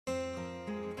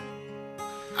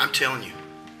I'm telling you,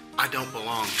 I don't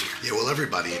belong here. Yeah, well,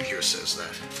 everybody in here says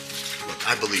that. Look,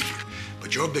 I believe you.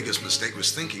 But your biggest mistake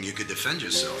was thinking you could defend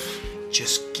yourself.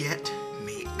 Just get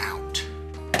me out.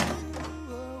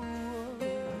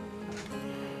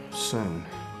 Soon.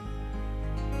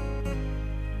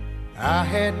 I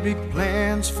had big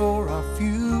plans for our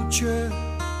future.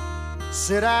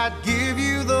 Said I'd give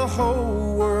you the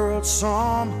whole world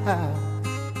somehow.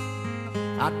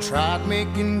 I tried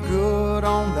making good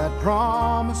on that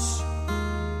promise.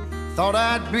 Thought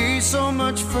I'd be so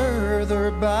much further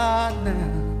by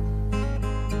now.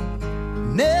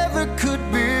 Never could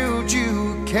build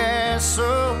you a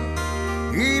castle,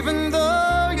 even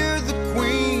though you're the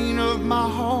queen of my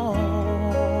heart.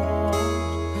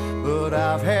 But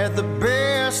I've had the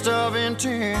best of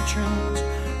intentions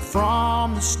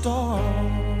from the start.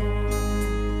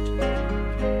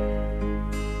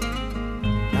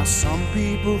 Now some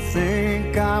people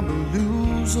think I'm a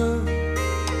loser,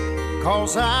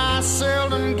 'cause I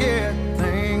seldom get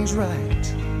things right.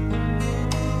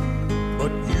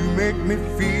 But you make me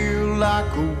feel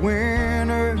like a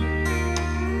winner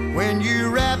when you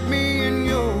wrap me in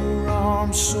your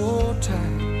arms so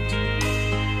tight.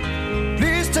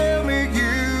 Please tell me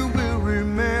you will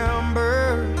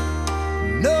remember,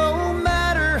 no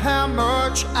matter how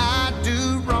much I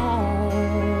do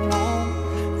wrong,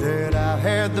 that I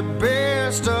had the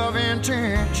best of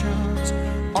intentions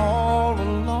all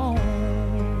along.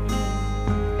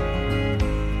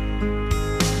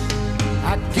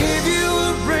 I gave you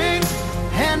a ring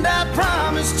and I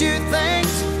promised you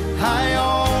things I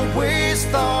always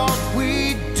thought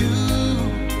we'd do.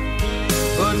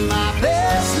 But my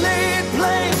best laid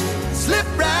plan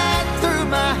slipped right through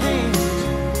my hands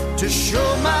to show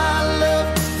my love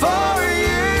for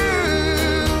you.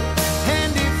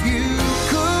 And if you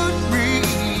could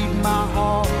read my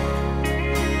heart,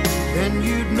 then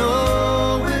you'd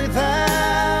know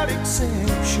without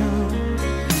exception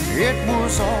it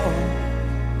was all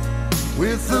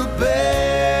with the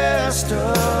best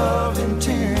of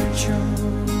intentions.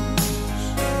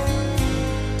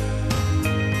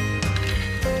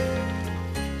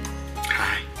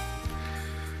 Hi.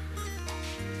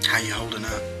 How you holding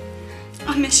up?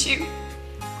 I miss you.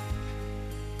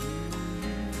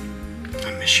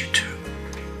 I miss you too.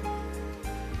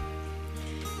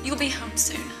 You'll be home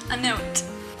soon. I know it.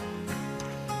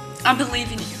 I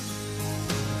believe in you.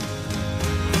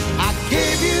 I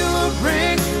gave you a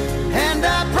ring and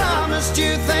I promised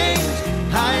you things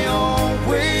I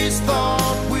always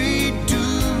thought we'd do.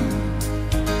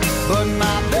 But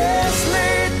my best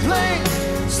laid plan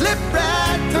slipped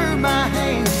right through my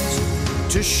hands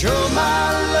to show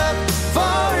my love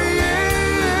for you.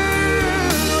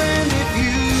 And if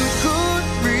you could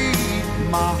read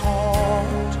my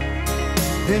heart,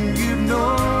 then you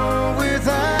know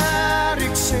without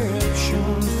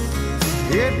exception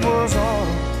it was all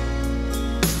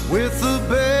with the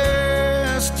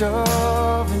best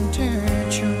of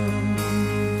intentions.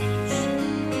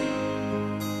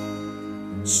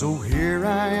 So here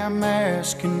I am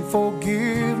asking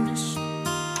forgiveness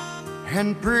and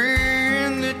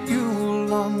praying that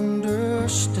you'll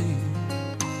understand.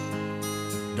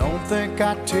 Don't think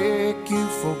I take you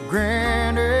for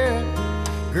granted,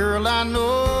 girl, I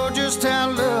know just how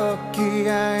lucky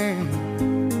I am.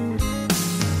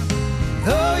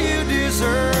 Though you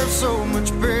deserve so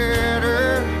much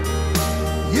better,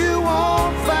 you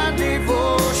won't find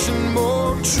devotion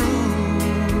more true.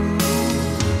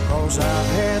 'Cause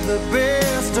I've had the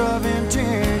best of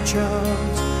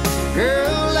intentions,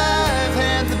 girl, I've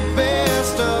had the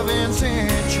best of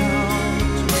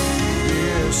intentions.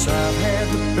 Yes, I've had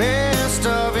the best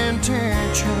of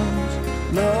intentions,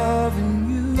 loving you.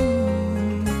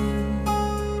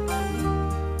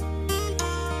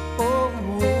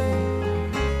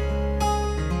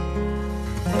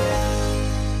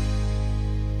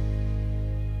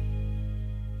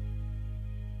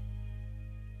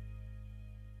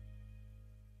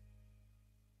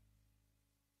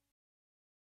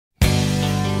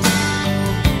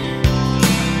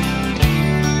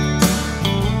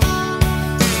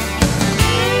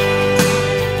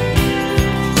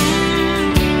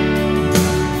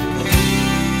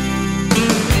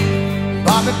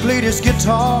 Played his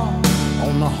guitar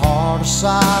on the harder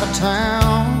side of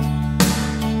town,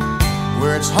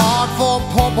 where it's hard for a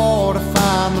poor boy to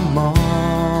find the money.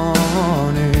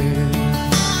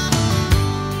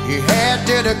 He had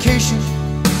dedication,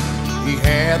 he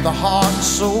had the heart and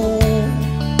soul.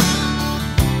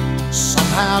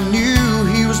 Somehow knew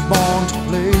he was born to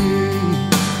play.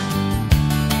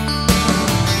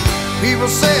 People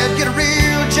said, get a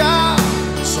real job,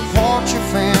 support your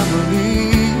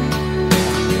family,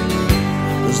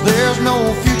 'cause no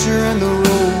future in the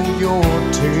road you're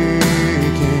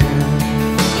taking.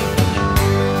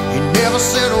 He never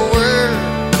said a word,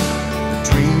 the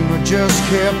dreamer just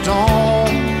kept on.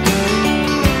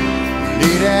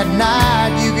 Late at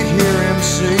night you could hear him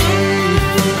say,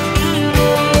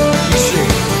 he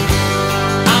said,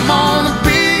 I'm gonna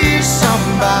be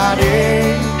somebody.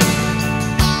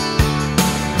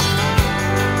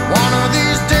 One of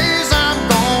these days I'm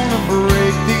gonna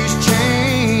break these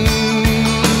chains.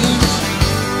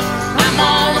 I'm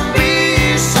gonna be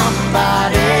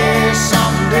somebody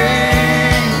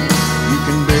someday. You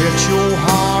can bet your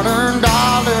hard-earned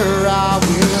dollar I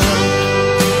will.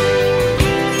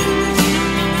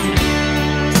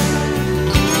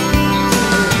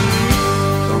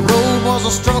 The road was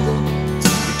a struggle, it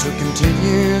took him 10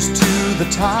 years to the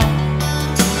top.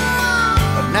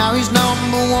 But now he's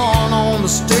number one on the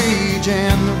stage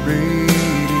and the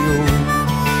radio.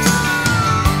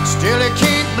 Still he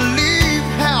can't believe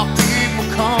how people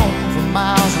come from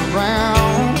miles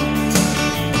around.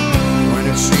 When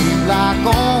it seemed like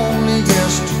only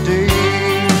yesterday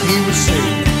he would say,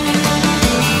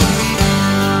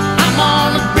 I'm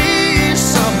gonna be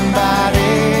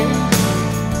somebody.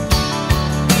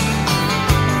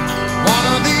 One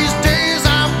of these days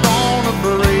I'm gonna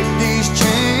break these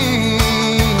chains.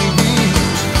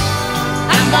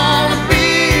 I'm gonna be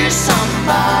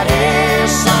somebody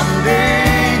someday.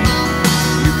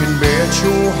 You can bet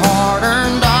your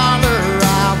hard-earned dollar I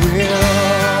will.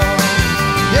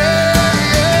 Yeah,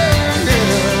 yeah, yeah.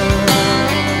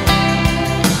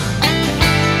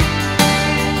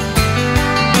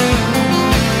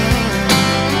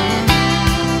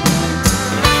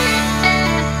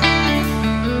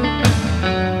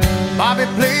 Bobby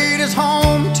played his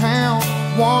hometown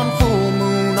one full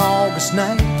moon August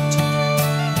night,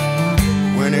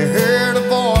 when he heard a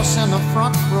voice in the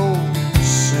front row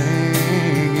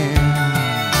singing.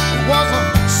 It was a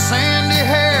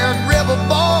sandy-haired rebel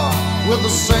boy with the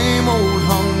same old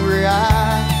hungry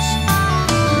eyes.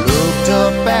 He looked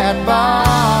up at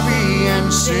Bobby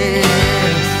and said,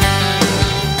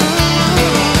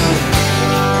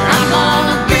 I'm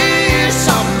gonna be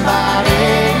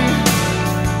somebody.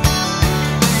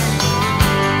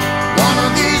 One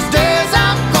of these days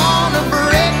I'm gonna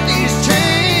break these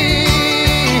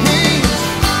chains.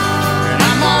 And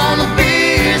I'm gonna be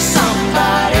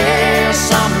somebody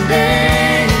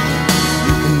someday.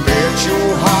 You can bet your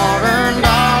hard-earned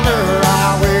dollar I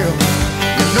will.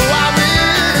 You know I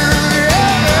will,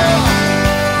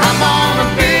 yeah. I'm gonna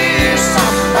be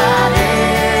somebody.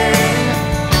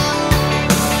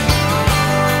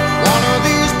 One of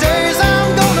these days I'm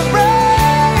gonna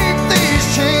break these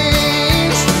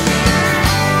chains.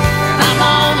 I'm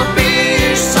gonna be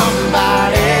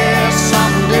somebody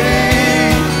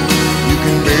someday. You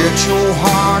can bet your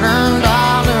hard-earned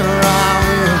dollar I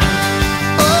will.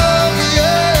 Oh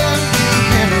yeah, you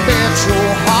can bet your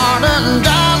hard-earned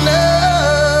dollar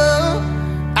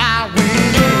I will.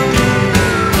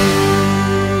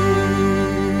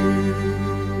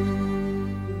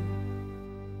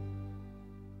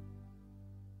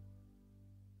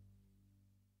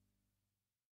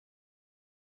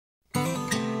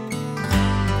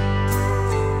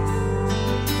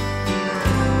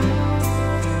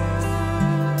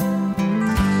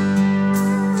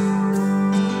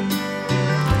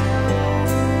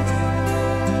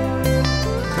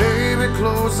 Baby,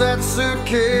 close that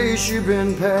suitcase you've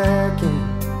been packing.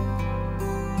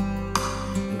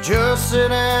 Just sit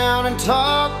down and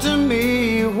talk to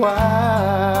me a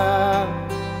while.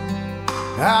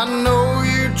 I know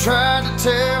you tried to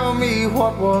tell me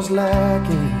what was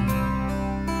lacking,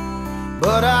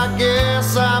 but I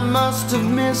guess I must have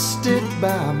missed it by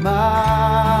a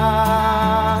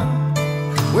mile.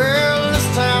 Well, this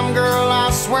time, girl, I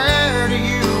swear to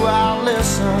you I'll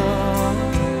listen.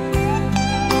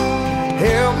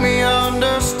 Help me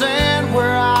understand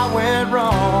where I went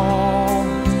wrong.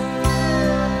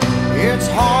 It's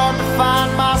hard to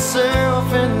find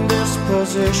myself in this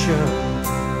position.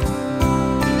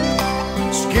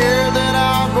 Scared that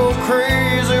I'll go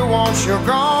crazy once you're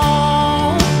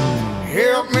gone.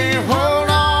 Help me hold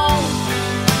on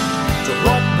to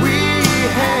what we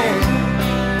had.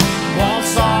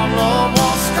 Once our love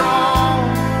was strong,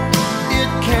 it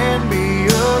can be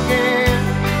again.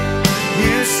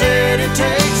 You said it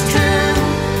takes two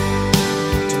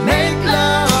to make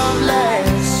love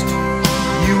last.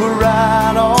 You were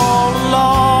right all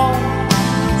along,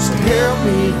 so help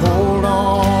me hold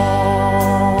on.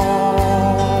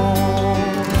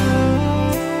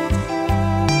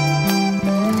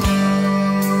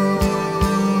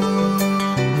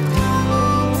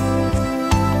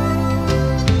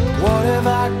 What have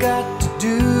I got to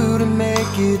do to make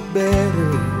make it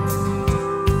better?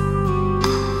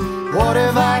 What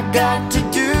have I got to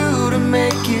do to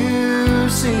make you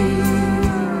see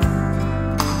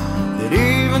that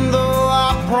even though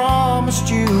I promised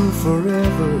you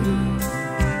forever,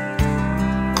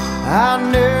 I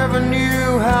never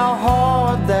knew how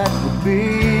hard that would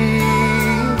be?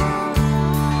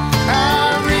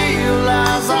 I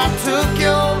realize I took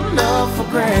your love for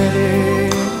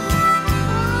granted,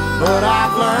 but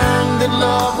I've learned that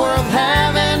love worth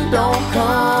having don't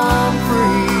come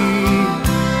free.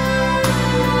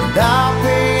 And I'll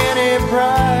pay any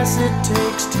price it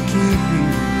takes to keep you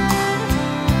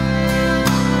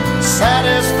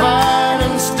satisfied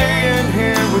and staying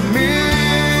here with me.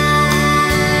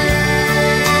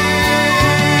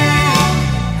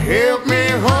 Help me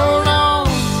hold on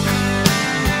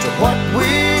to what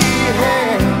we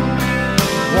had.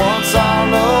 Once our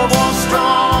love was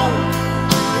strong,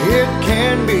 it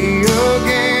can be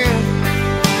again.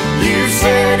 You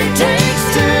said it takes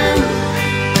two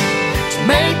to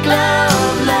make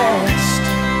love last.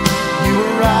 You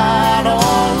were right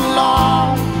all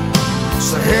along,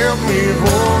 so help me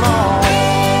hold on.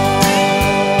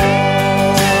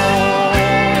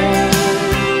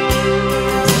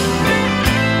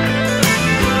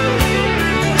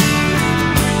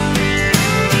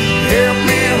 Help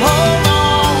me hold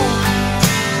on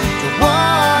to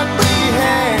what we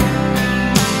had.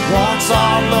 Once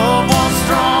our love was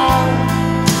strong,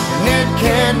 and it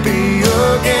can be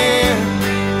again.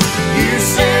 You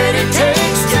said it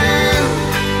takes two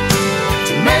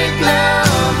to make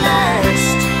love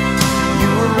last. You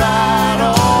were right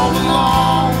all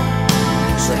along,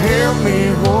 so help me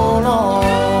hold on.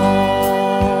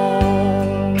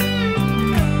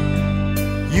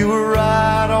 You were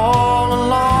right all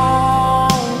along,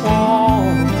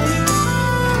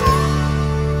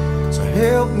 so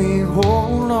help me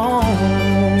hold on.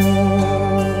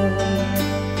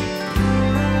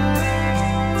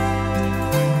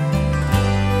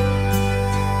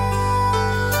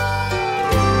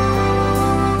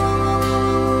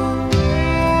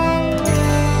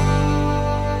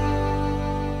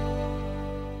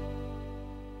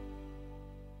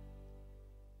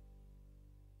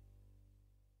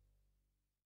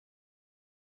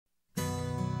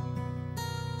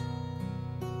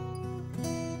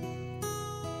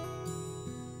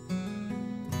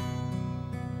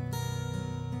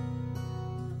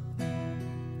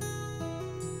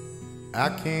 I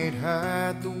can't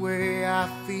hide the way I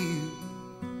feel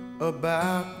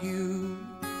about you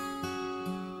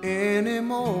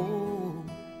anymore.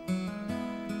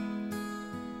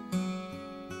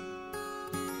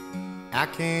 I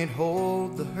can't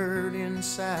hold the hurt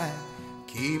inside,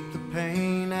 keep the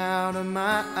pain out of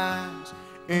my eyes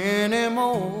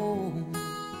anymore.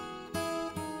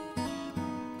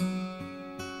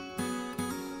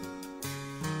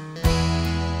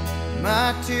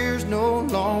 My tears no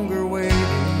longer waiting.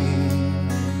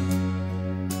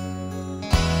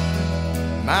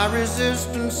 My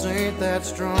resistance ain't that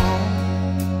strong.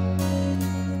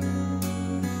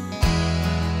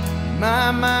 My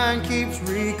mind keeps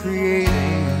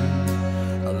recreating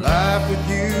a life with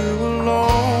you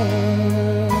alone,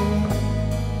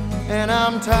 and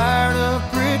I'm tired of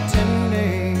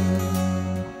pretending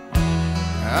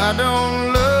I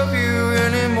don't love you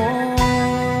anymore.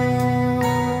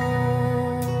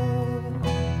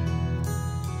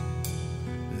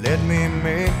 Let me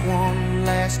make one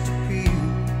last appeal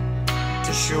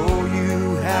to show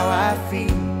you how I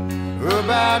feel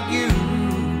about you.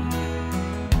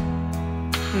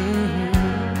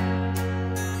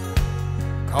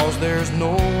 Cause there's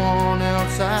no one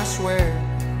else, I swear,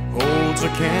 holds a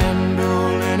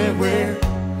candle anywhere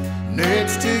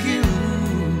next to you.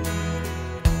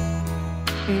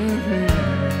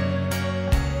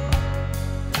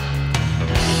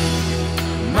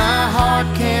 My heart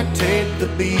can't take the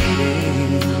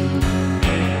beating,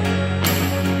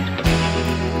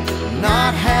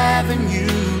 not having you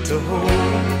to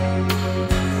hold.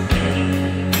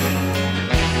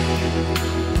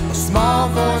 A small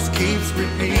voice keeps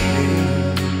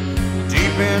repeating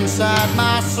deep inside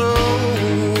my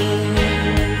soul.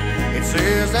 It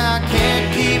says I can't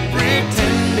keep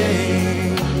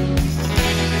pretending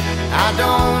I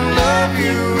don't love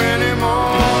you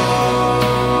anymore.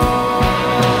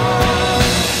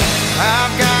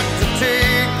 I've got to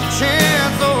take the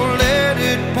chance or let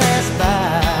it pass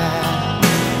by.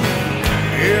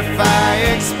 If I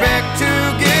expect to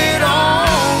get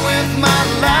on with my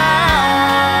life,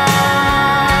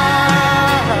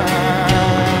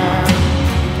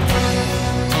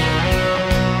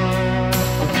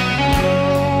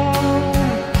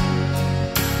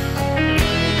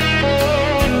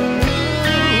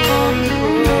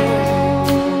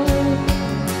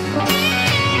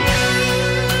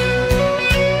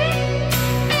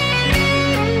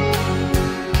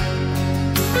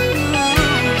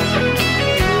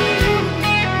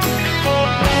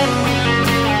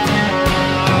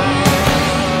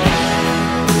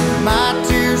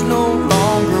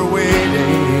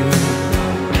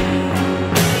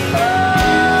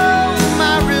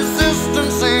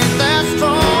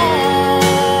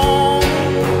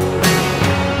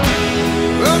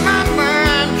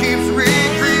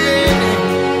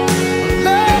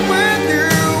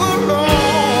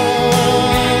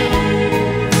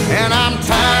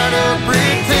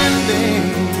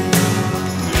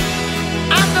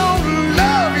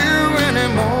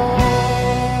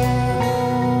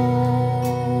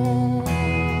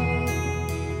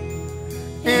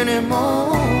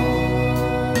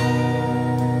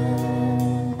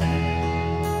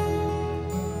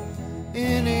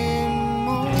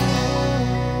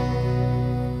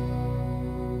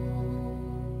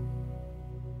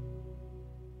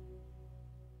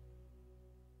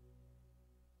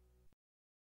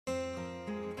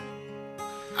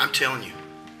 I'm telling you,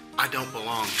 I don't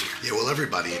belong here. Yeah, well,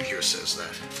 everybody in here says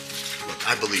that. Look,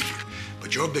 I believe you.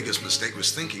 But your biggest mistake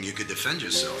was thinking you could defend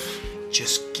yourself.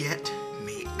 Just get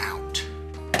me out.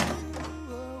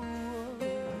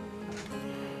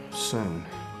 Soon.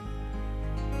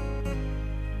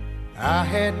 I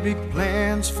had big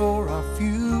plans for our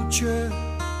future.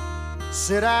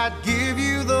 Said I'd give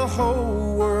you the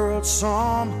whole world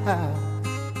somehow.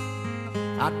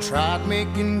 I tried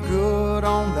making good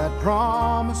on that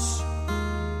promise.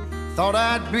 Thought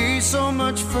I'd be so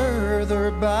much further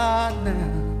by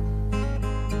now.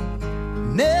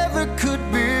 Never could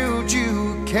build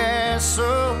you a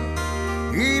castle,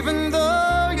 even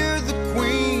though you're the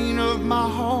queen of my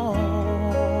heart.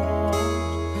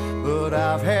 But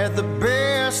I've had the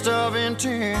best of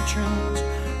intentions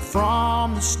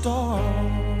from the start.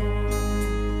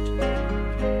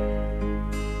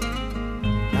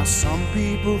 Now some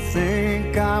people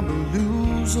think I'm a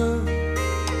loser,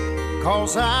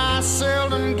 'cause I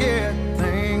seldom get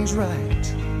things right.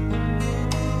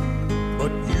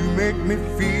 But you make me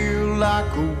feel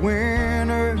like a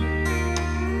winner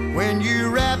when you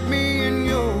wrap me in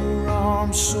your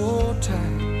arms so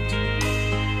tight.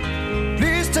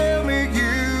 Please tell me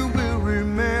you will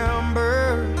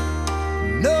remember,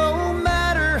 no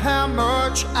matter how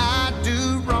much I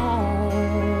do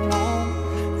wrong,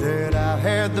 that I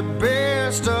had the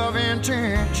best of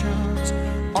intentions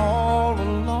all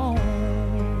along.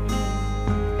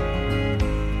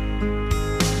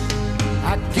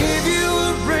 I gave you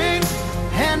a ring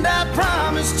and I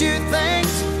promised you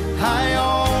things I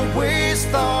always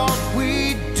thought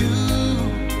we'd do.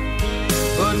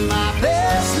 But my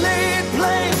best laid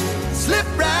plan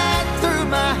slipped right through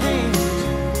my hands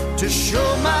to show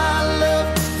my love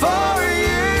for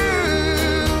you.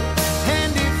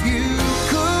 And if you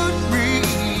could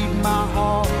read my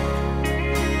heart,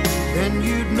 then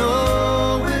you'd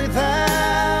know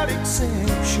without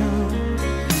exception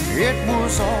it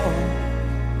was all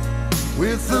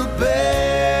with the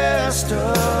best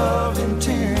of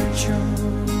intentions.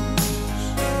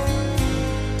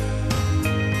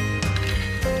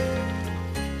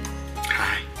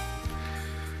 Hi.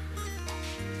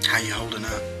 How you holding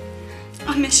up?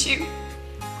 I miss you.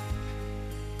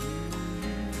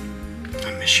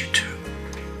 I miss you too.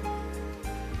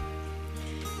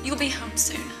 You'll be home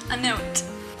soon. I know it.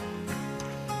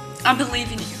 I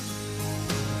believe in you.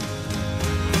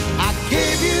 I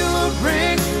gave you a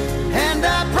ring and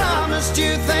I promised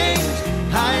you things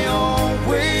I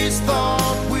always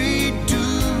thought we'd do.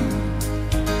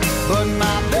 But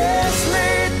my best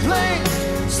laid plan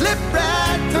slipped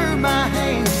right through my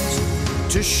hands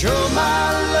to show my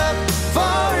love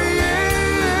for you.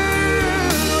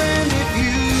 And if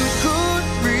you could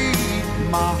read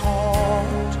my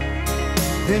heart,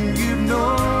 then you'd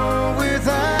know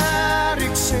without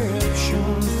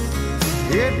exception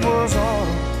it was all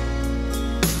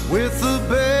with the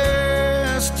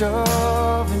best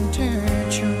of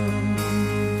intentions.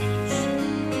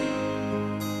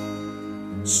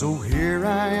 So here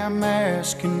I am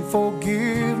asking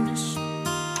forgiveness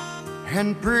and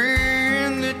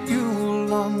praying that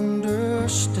you'll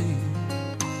understand.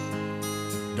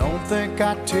 Don't think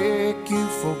I take you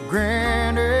for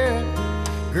granted,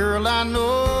 girl, I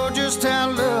know just how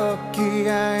lucky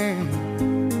I am.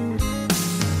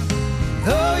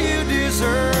 Though you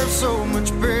deserve so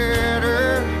much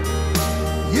better,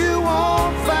 you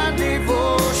won't find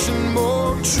devotion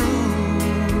more true.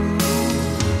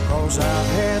 'Cause I've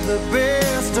had the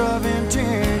best of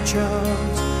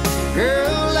intentions,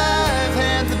 girl, I've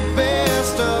had the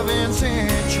best of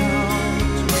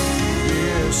intentions.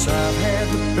 Yes, I've had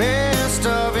the best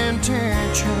of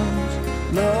intentions,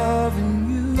 loving you.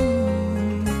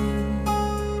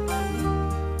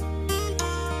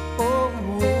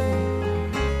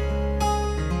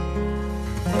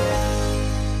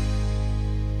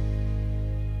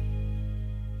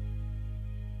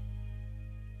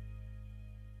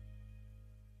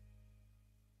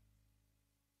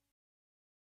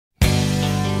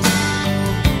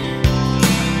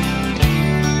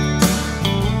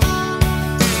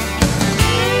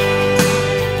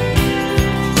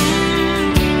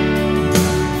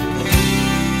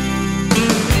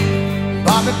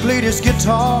 Played his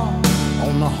guitar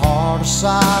on the harder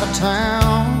side of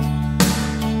town,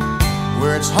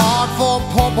 where it's hard for a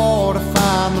poor boy to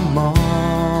find the money.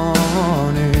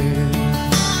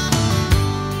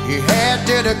 He had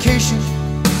dedication,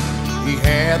 he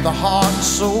had the heart and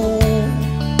soul.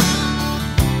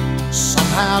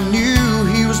 Somehow knew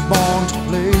he was born to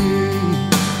play.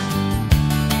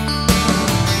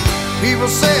 People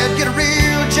said, get a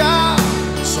real job,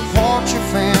 support your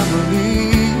family.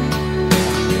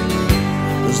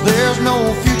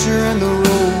 no future in the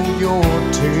road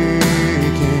you're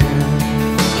taking.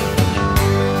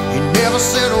 He never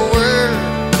said a word,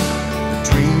 the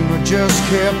dreamer just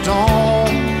kept on.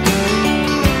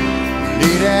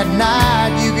 Late at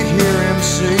night you could hear him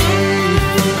say,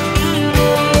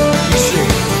 he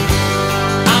said,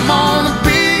 I'm gonna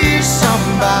be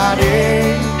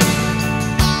somebody.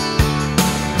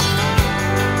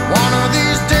 One of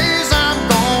these days I'm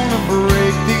gonna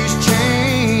break these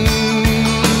chains.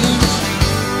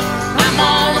 I'm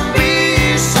gonna be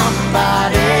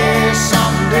somebody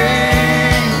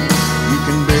someday. You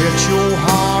can bet your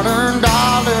hard-earned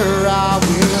dollar I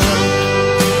will.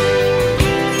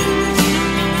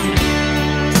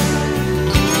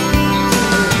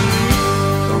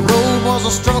 The road was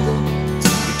a struggle. It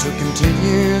took him 10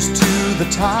 years to the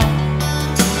top.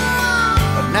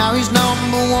 But now he's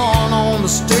number one on the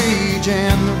stage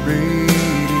and the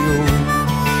radio.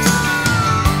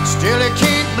 Still he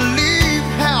can't believe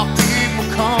how people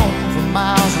come from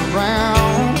miles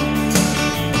around.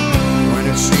 When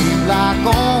it seemed like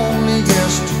only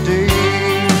yesterday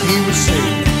he would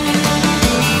say,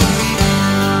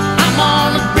 I'm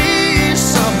gonna be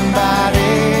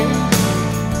somebody.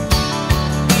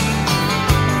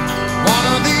 One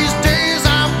of these days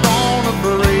I'm gonna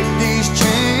break these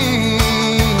chains.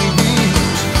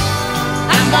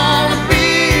 I'm gonna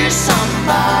be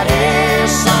somebody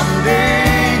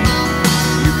someday.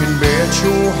 You can bet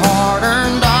your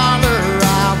hard-earned dollar I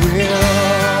will.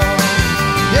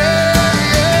 Yeah,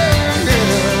 yeah, yeah.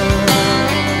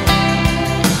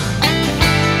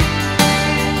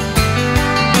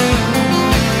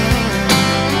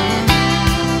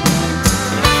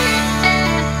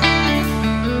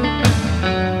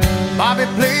 Bobby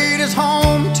played his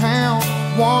hometown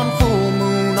one full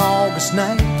moon August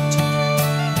night,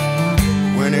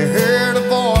 when he heard a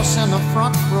voice in the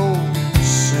front row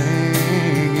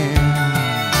singing.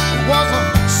 It was a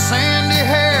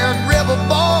sandy-haired rebel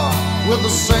boy with the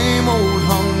same old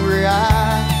hungry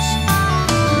eyes.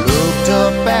 He looked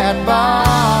up at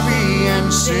Bobby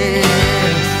and said,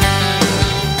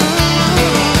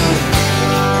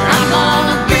 I'm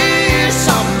gonna be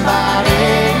somebody.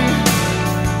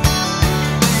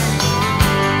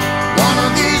 One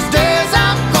of these days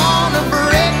I'm gonna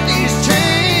break these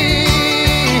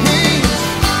chains.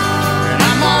 And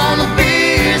I'm gonna be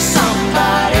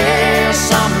somebody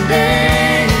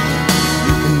someday.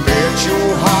 You can bet your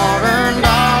hard-earned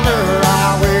dollar I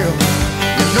will.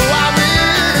 You know I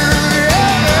will,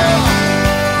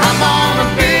 yeah. I'm gonna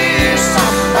be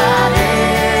somebody.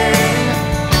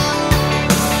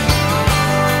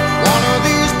 One of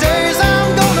these days I'm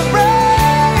gonna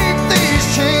break these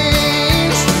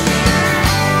chains.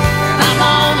 I'm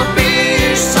gonna be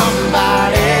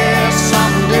somebody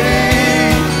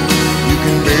someday. You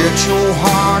can bet your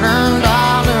hard-earned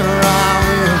dollar I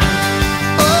will.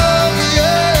 Oh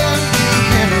yeah, you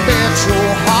can bet your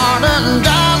hard-earned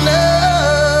dollar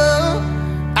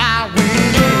I will.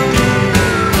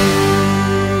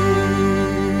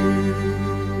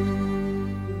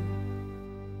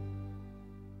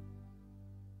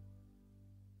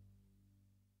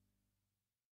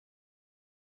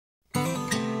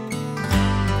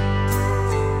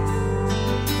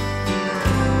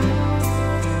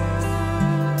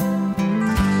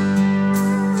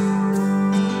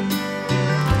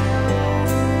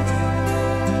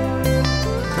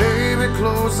 Baby,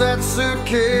 close that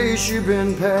suitcase you've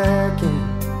been packing.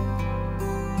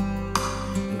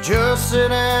 Just sit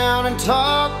down and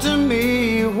talk to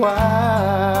me a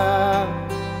while.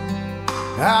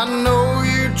 I know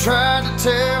you tried to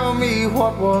tell me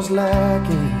what was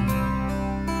lacking,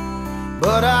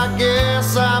 but I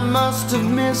guess I must have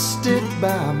missed it by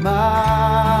a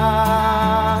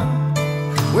mile.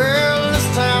 Well, this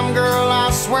time, girl, I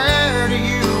swear to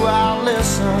you I'll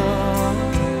listen.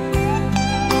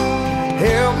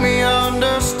 Help me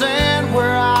understand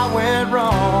where I went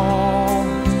wrong.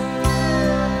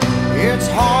 It's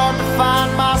hard to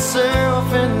find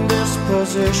myself in this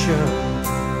position.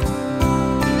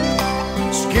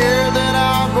 Scared that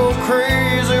I'll go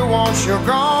crazy once you're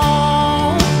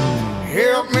gone.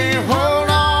 Help me hold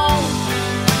on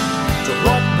to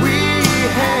what we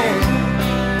had.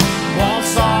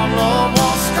 Once our love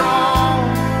was strong,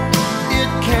 it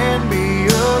can be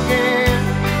again.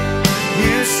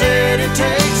 You said it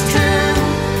takes two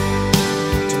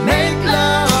to make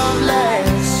love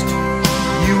last.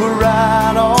 You were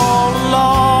right all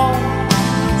along,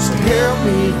 so help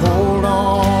me hold on.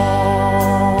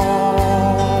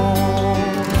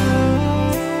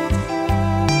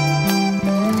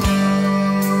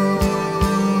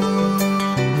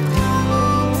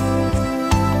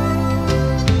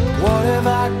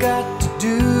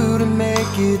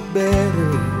 make it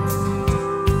better?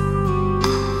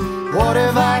 What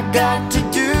have I got to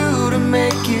do to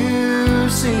make you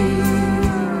see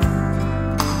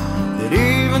that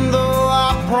even though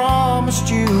I promised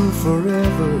you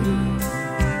forever,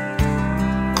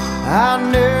 I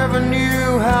never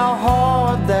knew how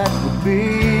hard that would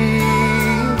be?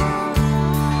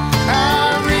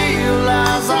 I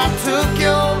realize I took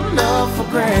your love for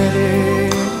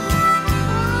granted,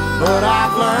 but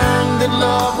I've learned that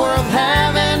love worth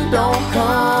having don't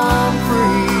come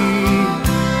free.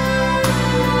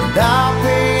 And I'll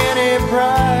pay any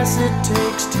price it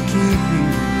takes to keep you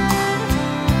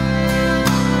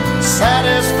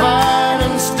satisfied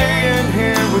and staying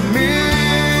here with me.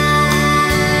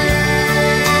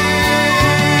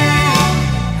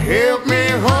 Help me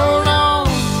hold on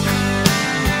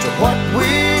to what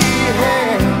we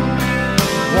had.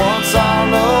 Once our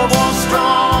love was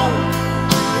strong,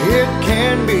 it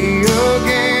can be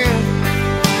again.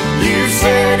 You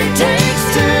said it takes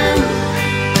two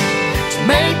to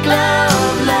make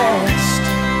love last.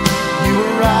 You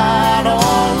were right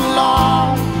all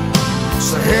along,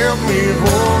 so help me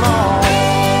hold on.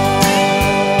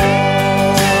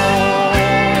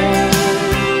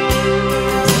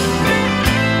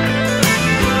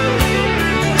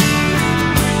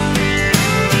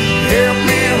 Help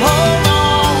me hold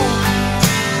on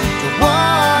to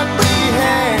what we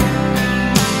had.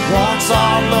 Once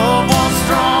our love was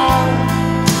strong,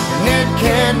 and it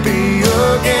can be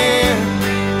again.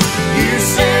 You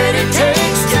said it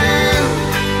takes two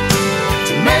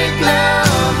to make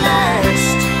love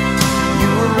last. You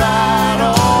were right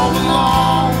all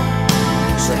along,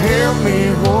 so help me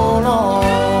hold on.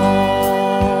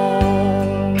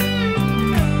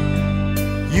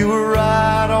 You were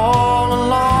right all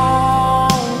along,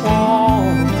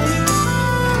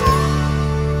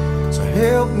 so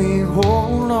help me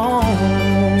hold on.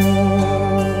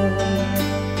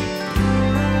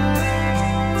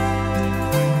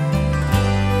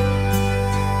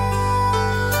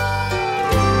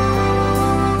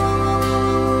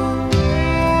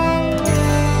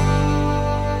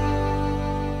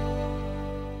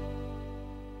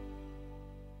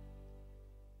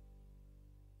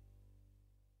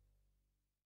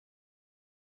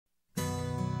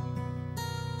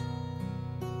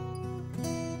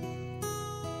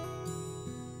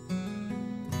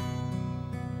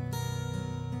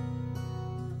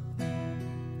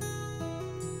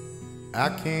 I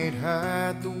can't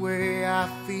hide the way I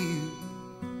feel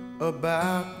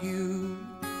about you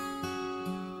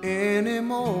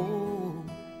anymore.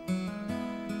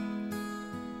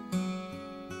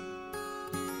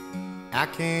 I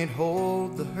can't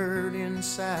hold the hurt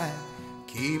inside,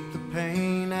 keep the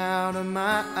pain out of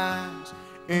my eyes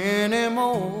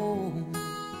anymore.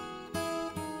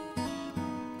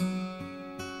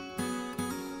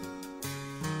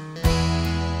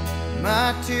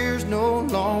 My tears no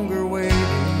longer waiting.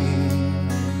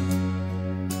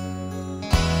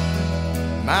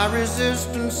 My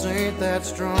resistance ain't that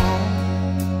strong.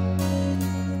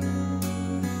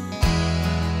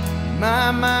 My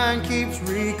mind keeps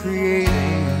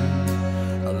recreating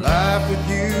a life with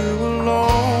you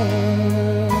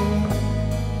alone,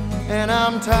 and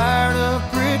I'm tired of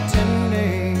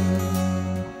pretending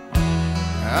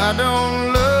I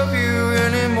don't love you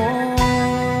anymore.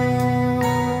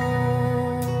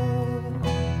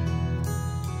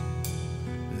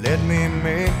 Let me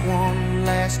make one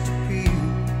last appeal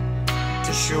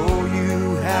to show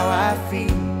you how I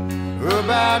feel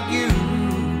about you.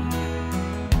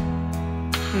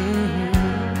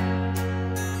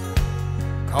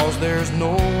 Cause there's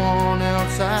no one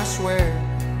else, I swear,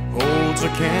 holds a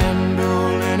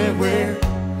candle anywhere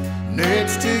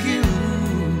next to you.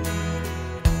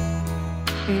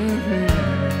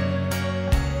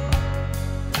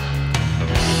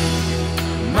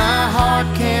 My heart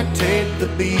can't take the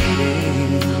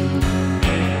beating,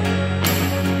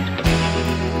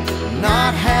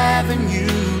 not having you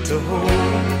to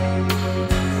hold.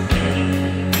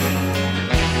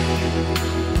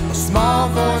 A small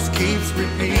voice keeps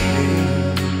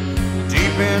repeating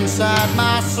deep inside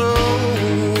my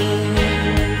soul.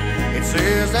 It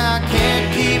says I can't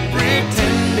keep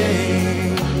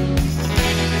pretending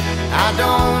I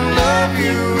don't love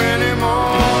you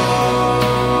anymore.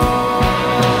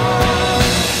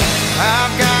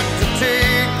 I've got to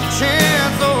take the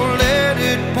chance or let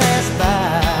it pass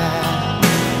by.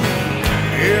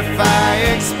 If I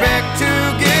expect to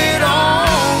get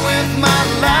on with my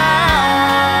life,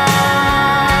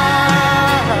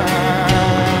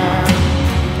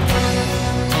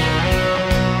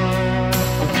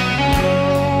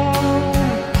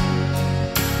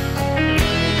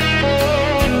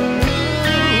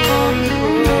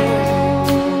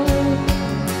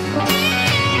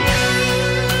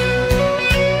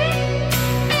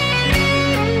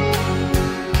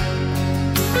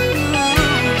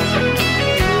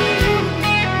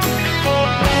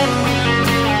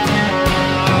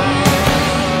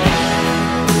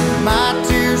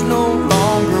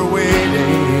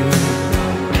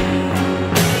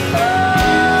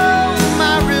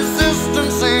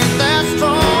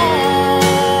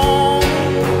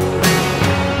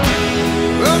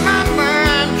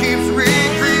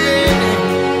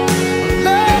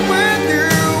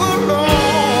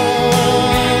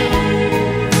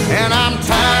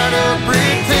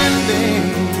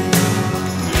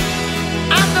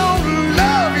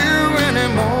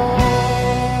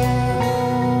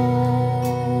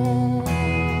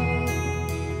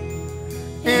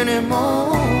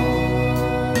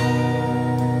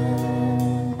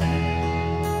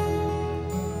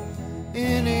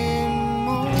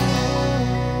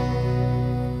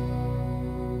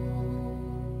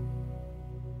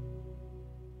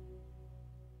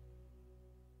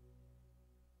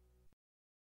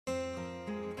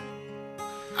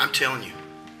 telling you,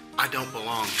 I don't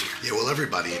belong here. Yeah, well,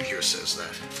 everybody in here says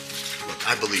that. Look,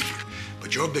 I believe you.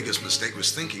 But your biggest mistake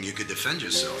was thinking you could defend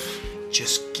yourself.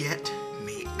 Just get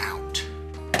me out.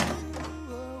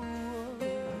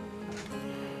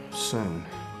 Soon.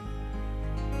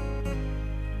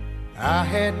 I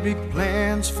had big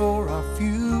plans for our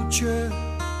future.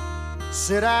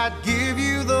 Said I'd give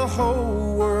you the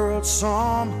whole world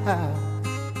somehow.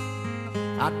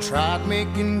 I tried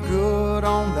making good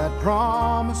on that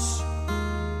promise.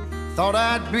 Thought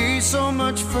I'd be so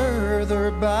much further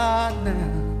by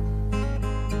now.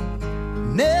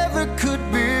 Never could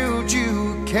build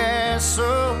you a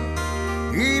castle,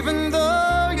 even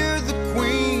though you're the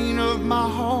queen of my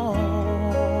heart.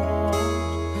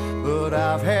 But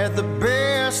I've had the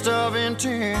best of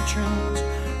intentions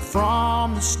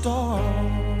from the start.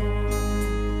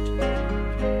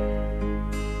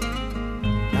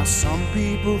 Now some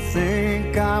people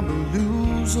think I'm a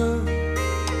loser,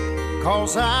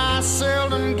 'cause I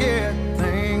seldom get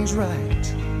things right.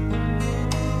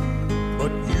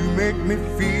 But you make me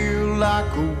feel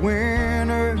like a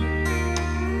winner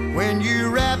when you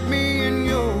wrap me in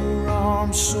your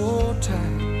arms so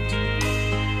tight.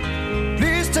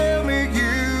 Please tell me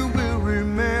you will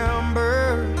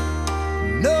remember,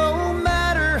 no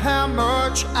matter how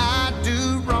much I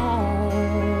do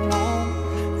wrong,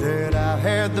 that I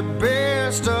had the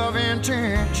best of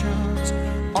intentions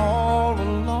all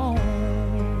along.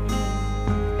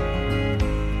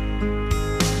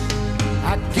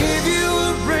 I gave you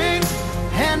a ring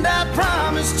and I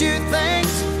promised you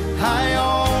things I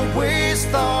always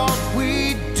thought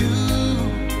we'd do.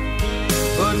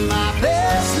 But my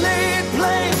best laid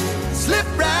plan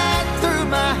slipped right through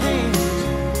my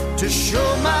hands to show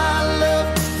my love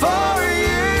for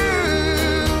you.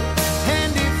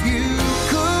 And if you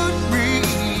could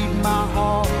read my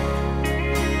heart,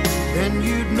 then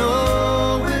you'd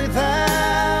know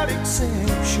without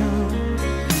exception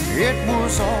it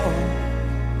was all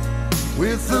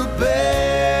with the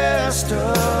best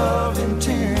of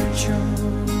intentions.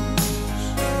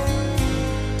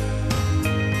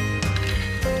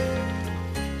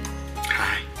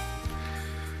 Hi.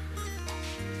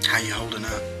 How you holding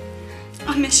up?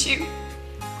 I miss you.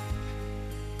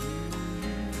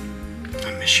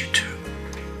 I miss you too.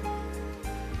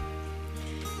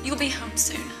 You'll be home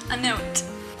soon. I know it.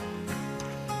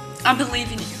 I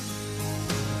believe in you.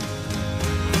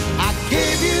 I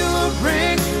gave you a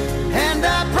ring and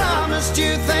I promised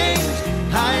you things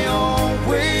I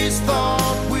always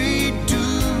thought we'd do.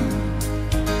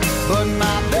 But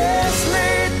my best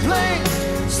laid plan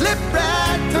slipped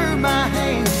right through my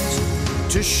hands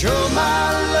to show my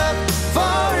love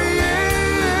for you.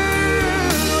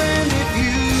 And if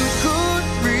you could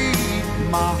read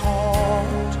my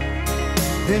heart,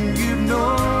 then you'd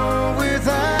know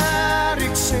without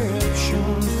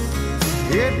exception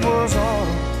it was all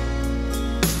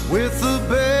with the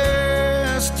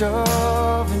best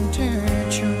of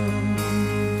intentions.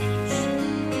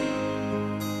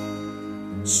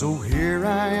 So here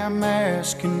I am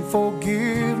asking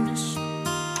forgiveness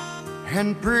and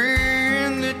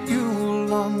praying that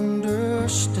you'll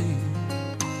understand.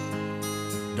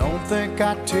 Don't think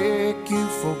I take you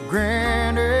for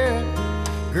granted,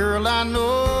 girl, I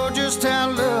know just how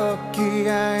lucky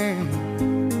I am.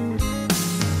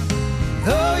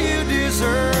 Though you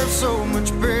deserve so much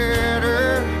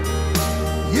better,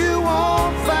 you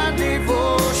won't find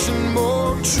devotion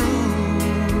more true.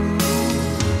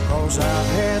 'Cause I've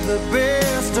had the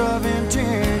best of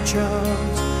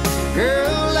intentions,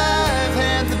 girl,